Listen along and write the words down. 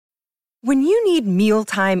When you need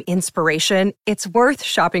mealtime inspiration, it's worth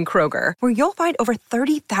shopping Kroger, where you'll find over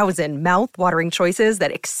 30,000 mouth-watering choices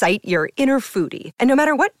that excite your inner foodie. And no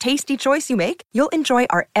matter what tasty choice you make, you'll enjoy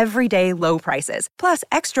our everyday low prices, plus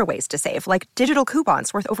extra ways to save, like digital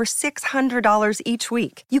coupons worth over $600 each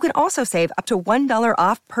week. You can also save up to $1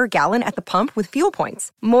 off per gallon at the pump with fuel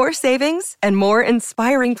points. More savings and more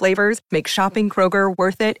inspiring flavors make shopping Kroger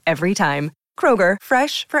worth it every time. Kroger,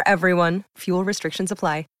 fresh for everyone. Fuel restrictions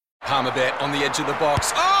apply. Palmerbet on the edge of the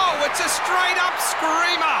box. Oh, it's a straight-up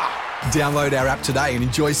screamer! Download our app today and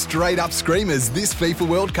enjoy straight-up screamers this FIFA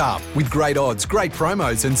World Cup with great odds, great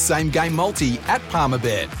promos and same-game multi at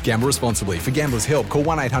Palmerbet. Gamble responsibly. For Gamblers' Help, call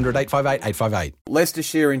 1-800-858-858.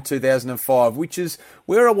 Leicestershire in 2005, which is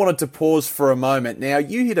where I wanted to pause for a moment. Now,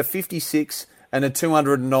 you hit a 56 and a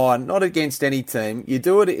 209, not against any team. You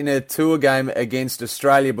do it in a tour game against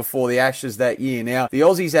Australia before the Ashes that year. Now, the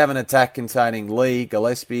Aussies have an attack containing Lee,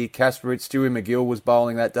 Gillespie, Kasparit, Stewie McGill was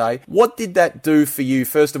bowling that day. What did that do for you,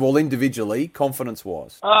 first of all, individually,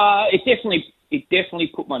 confidence-wise? It definitely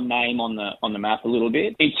put my name on the map a little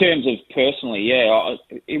bit. In terms of personally,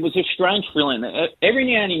 it was a strange feeling. Every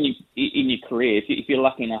now and then in your career, if you're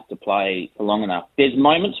lucky enough to play for long enough, there's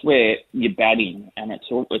moments where you're batting and it's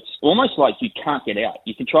almost like you can't get out.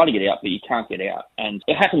 You can try to get out, but you can't get out. And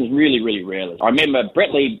it happens really, really rarely. I remember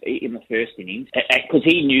Brett Lee in the first innings, because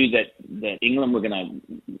he knew that England were going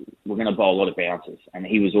to bowl a lot of bouncers, and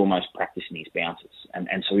he was almost practicing his bouncers.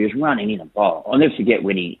 And so he was running in a bowl. I'll never forget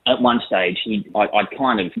when at one stage,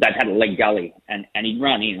 they'd had a leg gully, and he'd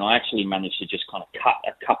run in. I actually managed to just kind of cut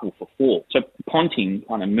a couple for four. So Ponting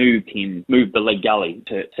kind of moved the leg gully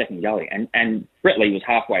to second gully, and Brett Lee was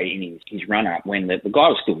halfway in his run-up when the guy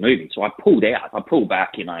was still moving. So I pulled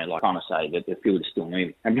back, like trying to say that the field is still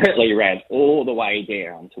moving. And Brett Lee ran all the way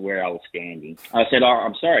down to where I was standing. I said, "Oh,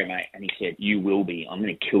 I'm sorry, mate." And he said, "You will be. I'm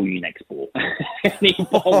going to kill you next ball." And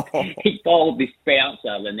he bowled this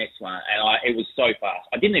bouncer the next one, and it was so fast.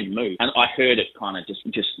 I didn't even move, and I heard it kind of just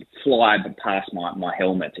fly past my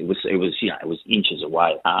helmet. It was inches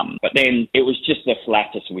away. But then it was just the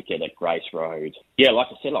flattest wicket at Grace Road. Yeah, like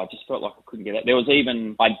I said, I just felt like I couldn't get out.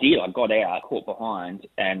 I got out, caught behind,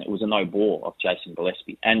 and it was a no ball of Jason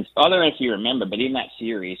Gillespie. And I don't know if you remember, but in that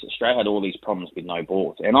series, Australia had all these problems with no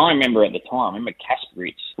balls. And I remember at the time,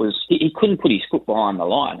 Kasparit he couldn't put his foot behind the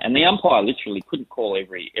line, and the umpire literally couldn't call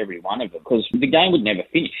every one of them because the game would never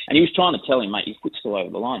finish. And he was trying to tell him, "Mate, your foot's still over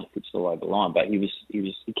the line. Your foot's still over the line." But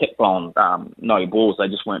he kept blowing no balls. They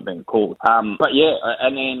just weren't being called.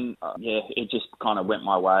 It just kind of went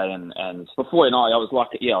my way. And before you know, I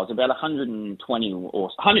was about 120 or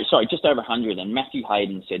 100, just over 100. And Matthew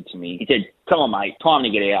Hayden said to me, he said, "Come on, mate, time to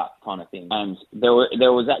get out," kind of thing. And it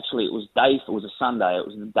was a Sunday. It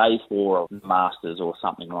was day 4 of the Masters or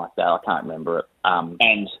something like that. I can't remember it.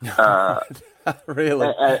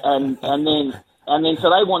 Really? And then so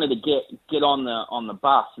they wanted to get on the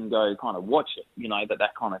bus and go kind of watch it,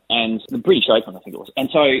 that kind of, and the British Open, I think it was. And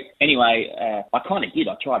so anyway, I kind of did.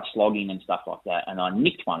 I tried slogging and stuff like that, and I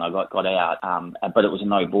nicked one. I got out, but it was a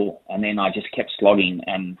no ball. And then I just kept slogging,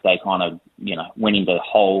 and they kind of, went into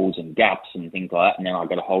holes and gaps and things like that. And then I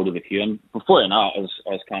got a hold of a few. And before you know it, I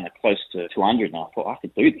was kind of close to 200, and I thought I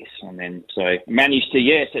could do this. And then so I managed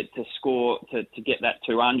to score to get that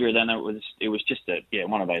 200, and it was just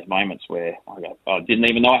one of those moments where I didn't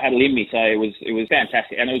even know I had it in me. So it was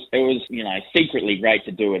fantastic, and it was secretly great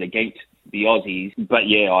to do it against the Aussies. But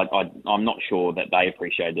I'm not sure that they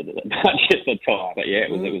appreciated it much at the time. But it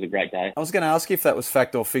was a great day. I was going to ask you if that was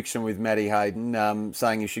fact or fiction with Matty Hayden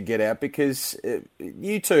saying you should get out, because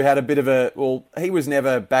you two had a bit of he was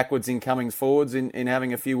never backwards in comings forwards in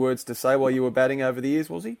having a few words to say while you were batting over the years,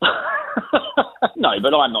 was he? No,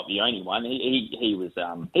 but I'm not the only one. He was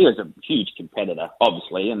a huge competitor,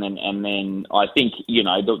 obviously, and then I think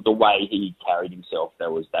the way he carried himself,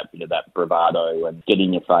 there was that bit of that bravado and get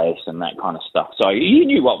in your face and that kind of stuff. So you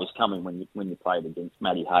knew what was coming when you played against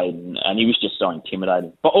Matty Hayden, and he was just so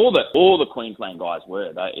intimidating. But all the Queensland guys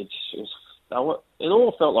were. It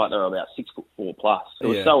all felt like they were about 6'4" plus. It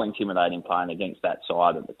was so intimidating playing against that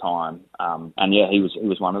side at the time. He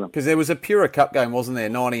was one of them. Because there was a Pura Cup game, wasn't there,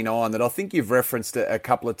 99, that I think you've referenced a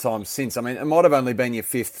couple of times since. I mean, it might have only been your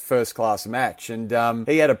 5th first-class match, and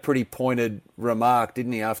he had a pretty pointed remark,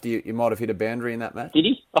 didn't he, after you might have hit a boundary in that match? Did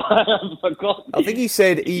he? I forgot. I think he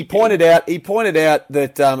said he pointed out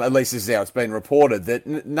that at least this is how it's been reported, that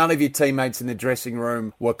none of your teammates in the dressing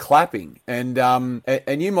room were clapping, and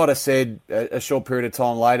you might have said a short period of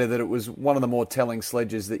time later that it was one of the more telling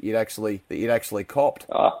sledges that you'd actually copped.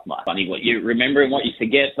 Oh, funny what you remember and what you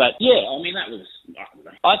forget, but that was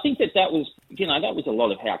I think that was, that was a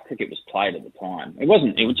lot of how cricket was played at the time.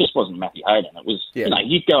 It just wasn't Matthew Hayden. It was,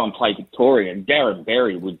 you'd go and play Victoria, and Darren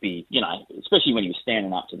Berry would be, especially when he was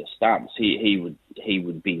standing up to the stumps, he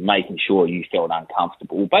would be making sure you felt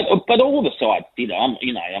uncomfortable. But all the sides did. I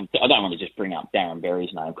don't want to just bring up Darren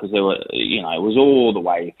Berry's name because there were, it was all the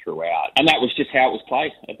way throughout, and that was just how it was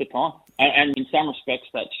played at the time. And in some respects,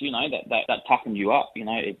 that's that toughened you up.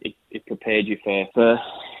 It prepared you for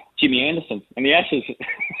Jimmy Anderson and the Ashes.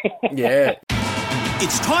 Yeah.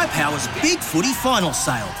 It's Tyre Power's Big Footy Final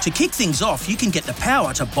Sale. To kick things off, you can get the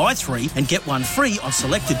power to buy 3 and get 1 free on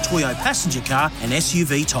selected Toyo passenger car and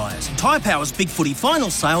SUV tyres. Tyre Power's Big Footy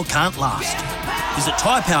Final Sale can't last. Visit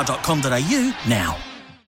tyrepower.com.au now.